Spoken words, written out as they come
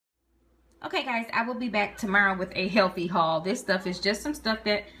Okay guys, I will be back tomorrow with a healthy haul. This stuff is just some stuff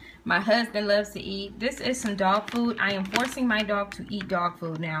that my husband loves to eat. This is some dog food. I am forcing my dog to eat dog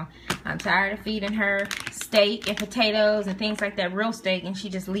food now. I'm tired of feeding her steak and potatoes and things like that, real steak, and she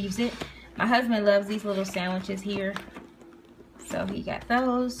just leaves it. My husband loves these little sandwiches here, so he got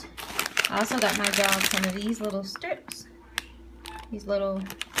those. I also got my dog some of these little strips, these little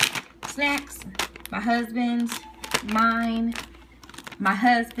snacks. My husband's, mine, my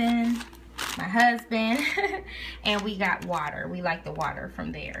husband, and we got water. We like the water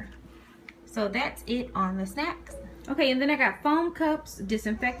from there. So that's it on the snacks. Okay, and then I got foam cups,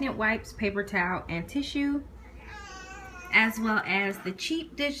 disinfectant wipes, paper towel, and tissue, as well as the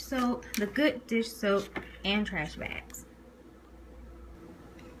cheap dish soap, the good dish soap, and trash bags.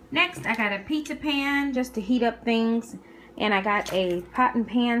 Next, I got a pizza pan just to heat up things, and I got a pot and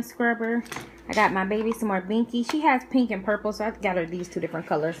pan scrubber. I got my baby some more Binky. She has pink and purple, so I got her these two different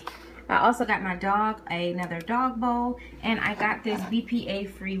colors. I also got my dog another dog bowl, and I got this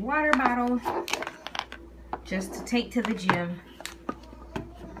BPA-free water bottle just to take to the gym.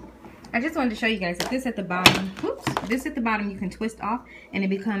 I just wanted to show you guys that this at the bottom, whoops, this at the bottom you can twist off and it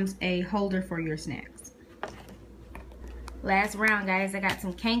becomes a holder for your snacks. Last round, guys, I got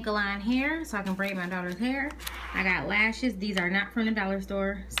some Kankaline hair so I can braid my daughter's hair. I got lashes. These are not from the dollar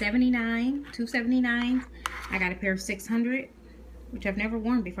store. $79, $2.79. I got a pair of 600, which I've never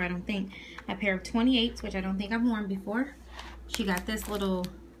worn before, I don't think. A pair of 28s, which I don't think I've worn before. She got this little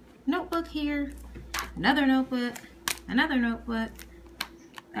notebook here, another notebook, another notebook.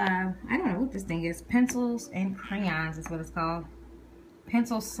 I don't know what this thing is. Pencils and crayons is what it's called.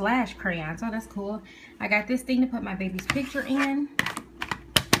 Pencils slash crayons. Oh, that's cool. I got this thing to put my baby's picture in.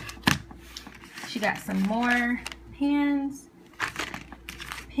 She got some more pens.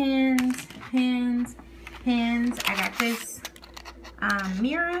 Pens. I got this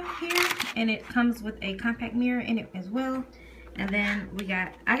mirror here, and it comes with a compact mirror in it as well. And then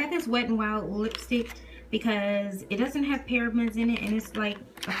I got this Wet n Wild lipstick because it doesn't have parabens in it, and it's like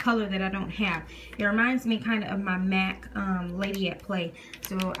a color that I don't have. It reminds me kind of my MAC Lady at Play,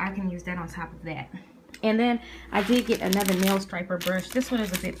 so I can use that on top of that. And then I did get another nail striper brush. This one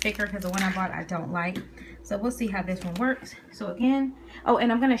is a bit thicker because the one I bought I don't like. So we'll see how this one works. So again, oh,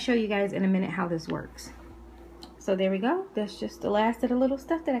 and I'm going to show you guys in a minute how this works. So there we go. That's just the last of the little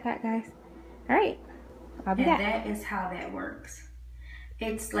stuff that I got, guys. All right, I'll be back. And that is how that works.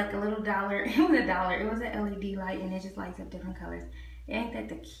 It's like a little dollar. It was $1. It was an LED light, and it just lights up different colors. Ain't that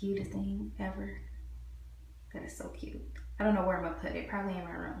the cutest thing ever? That is so cute. I don't know where I'm gonna put it. Probably in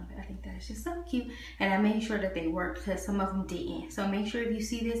my room, but I think that is just so cute. And I made sure that they worked because some of them didn't. So make sure if you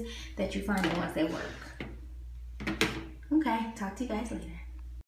see this that you find the ones that work. Okay, talk to you guys later.